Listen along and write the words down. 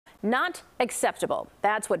Not acceptable.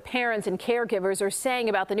 That's what parents and caregivers are saying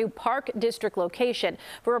about the new Park District location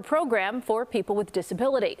for a program for people with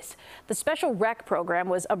disabilities. The special rec program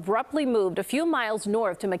was abruptly moved a few miles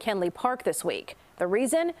north to McKinley Park this week. The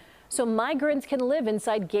reason? So migrants can live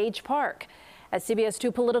inside Gage Park. As CBS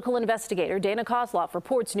 2 political investigator Dana Kozlov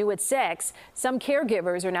reports new at 6, some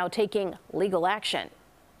caregivers are now taking legal action.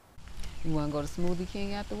 You want to go to Smoothie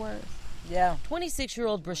King afterwards? Yeah.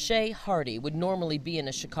 26-year-old Brashay Hardy would normally be in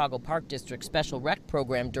a Chicago Park District special rec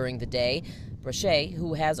program during the day. Brashay,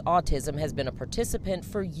 who has autism, has been a participant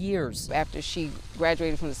for years. After she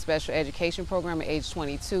graduated from the special education program at age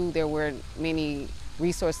 22, there weren't many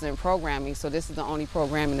resources and programming, so this is the only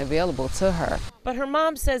programming available to her. But her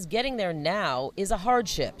mom says getting there now is a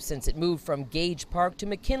hardship since it moved from Gage Park to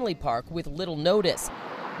McKinley Park with little notice.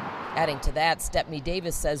 Adding to that, Stepney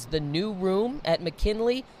Davis says the new room at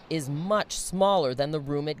McKinley is much smaller than the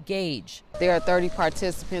room at Gage. There are 30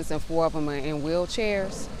 participants and 4 of them are in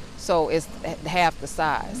wheelchairs, so it's half the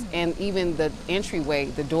size. And even the entryway,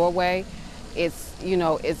 the doorway, it's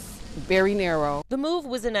very narrow. The move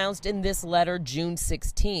was announced in this letter June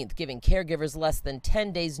 16th, giving caregivers less than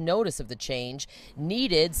 10 days notice of the change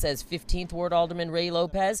needed, says 15th Ward Alderman Ray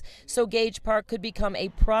Lopez, so Gage Park could become a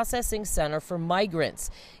processing center for migrants.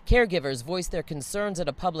 Caregivers voiced their concerns at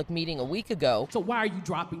a public meeting a week ago. So why are you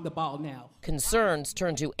dropping the ball now? Concerns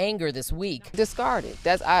turned to anger this week. Discarded.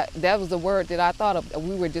 That was the word that I thought of.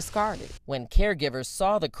 We were discarded. When caregivers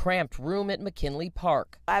saw the cramped room at McKinley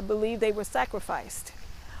Park. I believe they were sacrificed.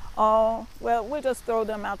 Oh, well, we'll just throw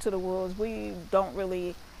them out to the wolves. We don't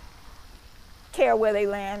really care where they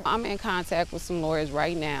land. I'm in contact with some lawyers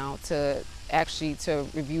right now to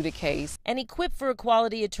review the case. And Equip for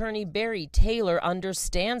Equality attorney Barry Taylor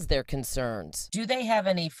understands their concerns. Do they have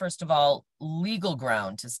any, first of all, legal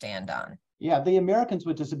ground to stand on? Yeah, the Americans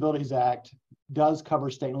with Disabilities Act does cover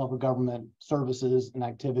state and local government services and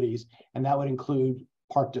activities, and that would include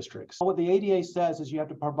park districts. What the ADA says is you have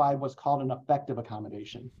to provide what's called an effective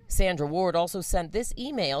accommodation. Sandra Ward also sent this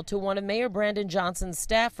email to one of Mayor Brandon Johnson's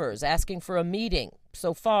staffers asking for a meeting.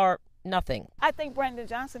 So far, nothing. I think Brandon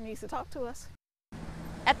Johnson needs to talk to us.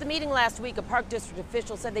 At the meeting last week, a Park District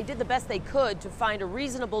official said they did the best they could to find a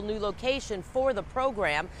reasonable new location for the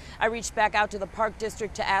program. I reached back out to the Park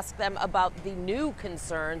District to ask them about the new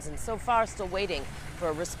concerns, and so far still waiting for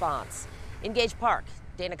a response. In Gage Park,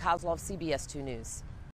 Dana Kozlov, CBS 2 News.